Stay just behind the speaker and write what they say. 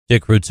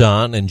Dick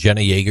Rutan and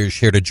Jeana Yeager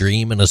shared a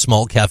dream in a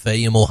small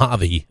cafe in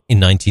Mojave in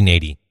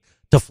 1980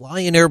 to fly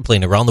an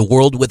airplane around the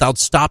world without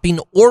stopping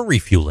or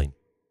refueling.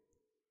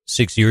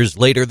 6 years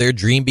later, their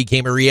dream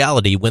became a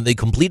reality when they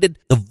completed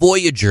the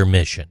Voyager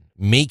mission,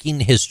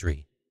 making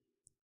history.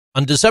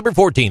 On December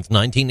 14,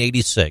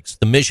 1986,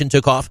 the mission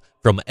took off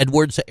from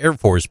Edwards Air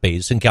Force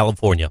Base in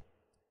California.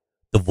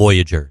 The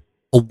Voyager,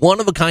 a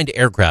one-of-a-kind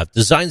aircraft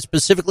designed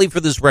specifically for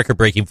this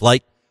record-breaking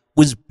flight,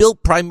 was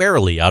built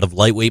primarily out of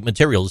lightweight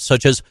materials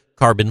such as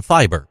carbon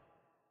fiber.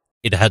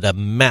 It had a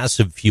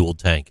massive fuel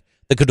tank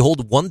that could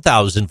hold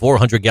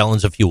 1,400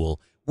 gallons of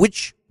fuel,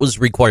 which was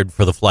required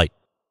for the flight.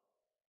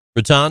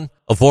 Rutan,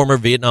 a former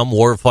Vietnam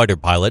War fighter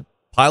pilot,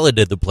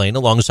 piloted the plane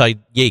alongside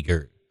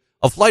Yeager,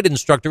 a flight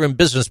instructor and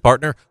business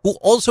partner who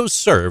also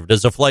served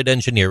as a flight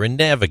engineer and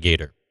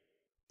navigator.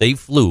 They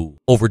flew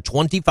over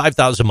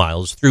 25,000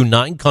 miles through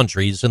 9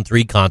 countries and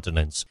 3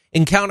 continents,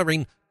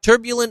 encountering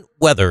turbulent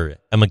weather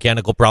and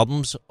mechanical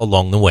problems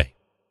along the way.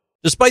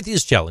 Despite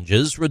these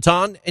challenges,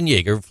 Rutan and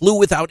Yeager flew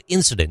without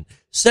incident,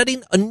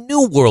 setting a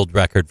new world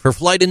record for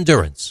flight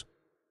endurance.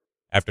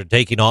 After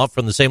taking off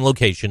from the same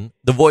location,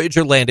 the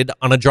Voyager landed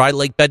on a dry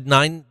lake bed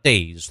 9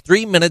 days,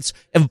 3 minutes,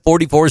 and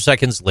 44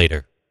 seconds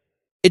later.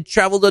 It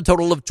traveled a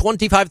total of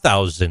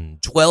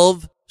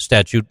 25,012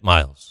 statute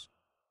miles.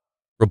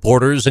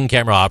 Reporters and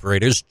camera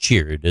operators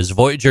cheered as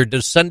Voyager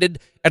descended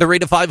at a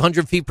rate of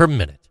 500 feet per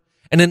minute,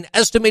 and an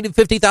estimated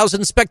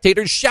 50,000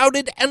 spectators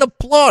shouted and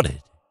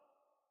applauded.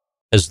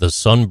 As the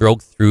sun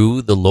broke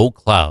through the low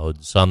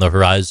clouds on the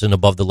horizon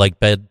above the lake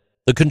bed,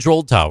 the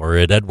control tower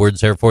at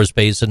Edwards Air Force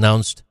Base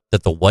announced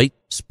that the white,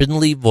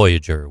 spindly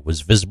Voyager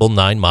was visible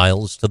 9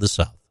 miles to the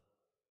south.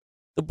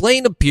 The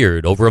plane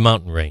appeared over a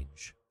mountain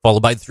range,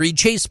 followed by 3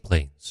 chase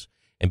planes,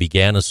 and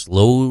began a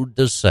slow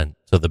descent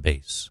to the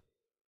base.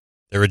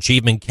 Their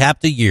achievement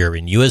capped a year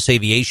in U.S.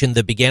 aviation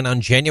that began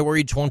on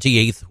January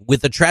 28th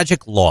with the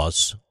tragic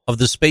loss of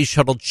the Space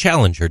Shuttle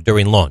Challenger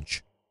during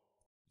launch.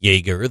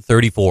 Yeager,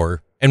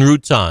 34, and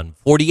Rutan,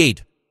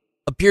 48,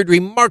 appeared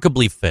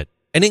remarkably fit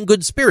and in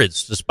good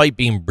spirits despite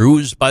being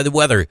bruised by the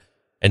weather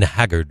and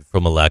haggard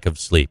from a lack of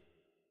sleep.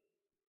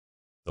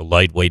 The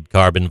lightweight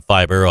carbon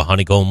fiber,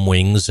 honeycomb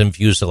wings, and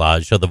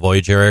fuselage of the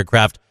Voyager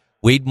aircraft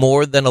weighed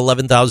more than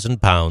 11,000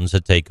 pounds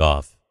at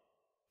takeoff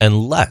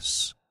and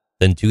less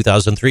than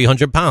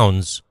 2,300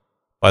 pounds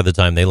by the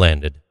time they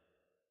landed.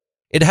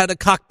 It had a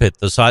cockpit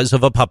the size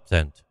of a pup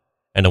tent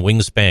and a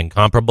wingspan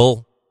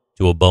comparable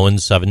to a Boeing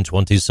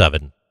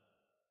 727.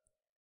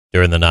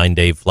 During the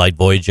 9-day flight,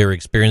 Voyager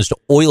experienced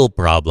oil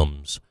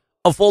problems,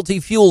 a faulty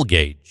fuel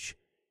gauge,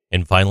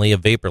 and finally a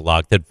vapor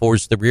lock that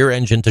forced the rear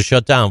engine to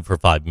shut down for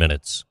 5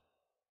 minutes.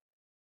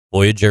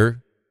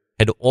 Voyager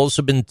had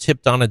also been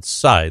tipped on its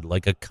side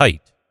like a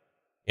kite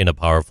in a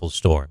powerful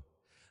storm,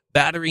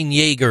 battering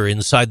Yeager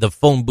inside the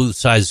phone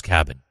booth-sized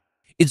cabin.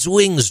 Its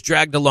wings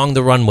dragged along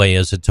the runway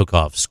as it took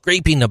off,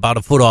 scraping about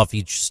a foot off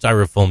each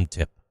styrofoam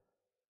tip.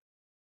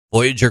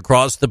 Voyager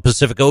crossed the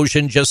Pacific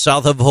Ocean just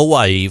south of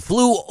Hawaii,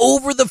 flew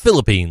over the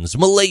Philippines,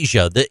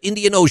 Malaysia, the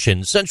Indian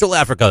Ocean, Central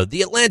Africa,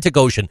 the Atlantic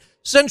Ocean,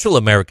 Central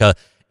America,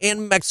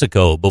 and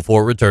Mexico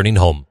before returning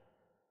home.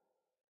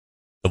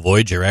 The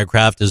Voyager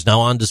aircraft is now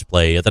on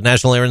display at the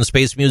National Air and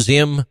Space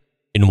Museum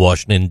in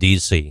Washington,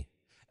 D.C.,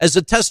 as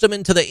a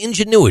testament to the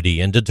ingenuity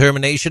and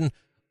determination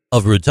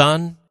of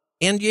Rutan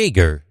and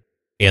Yeager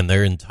and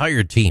their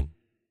entire team.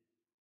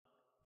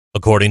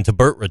 According to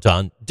Burt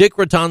Rutan, Dick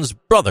Rutan's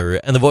brother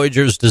and the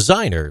Voyager's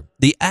designer,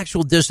 the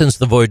actual distance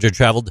the Voyager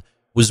traveled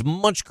was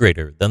much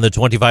greater than the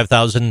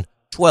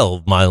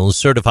 25,012 miles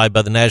certified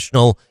by the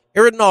National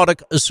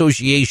Aeronautic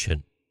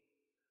Association.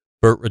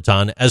 Burt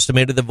Rutan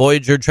estimated the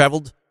Voyager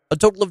traveled a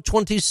total of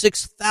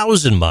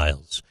 26,000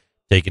 miles,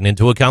 taking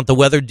into account the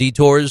weather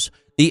detours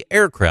the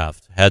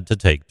aircraft had to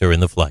take during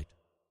the flight.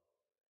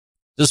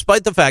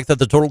 Despite the fact that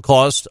the total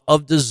cost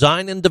of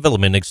design and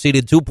development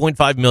exceeded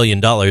 $2.5 million,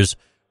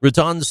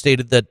 Rutan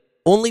stated that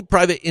only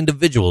private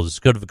individuals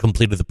could have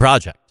completed the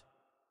project,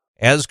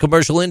 as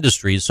commercial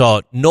industry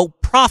saw no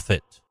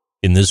profit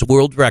in this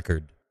world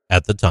record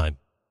at the time.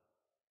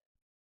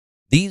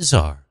 These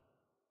are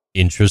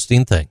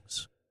interesting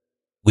things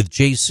with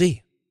JC.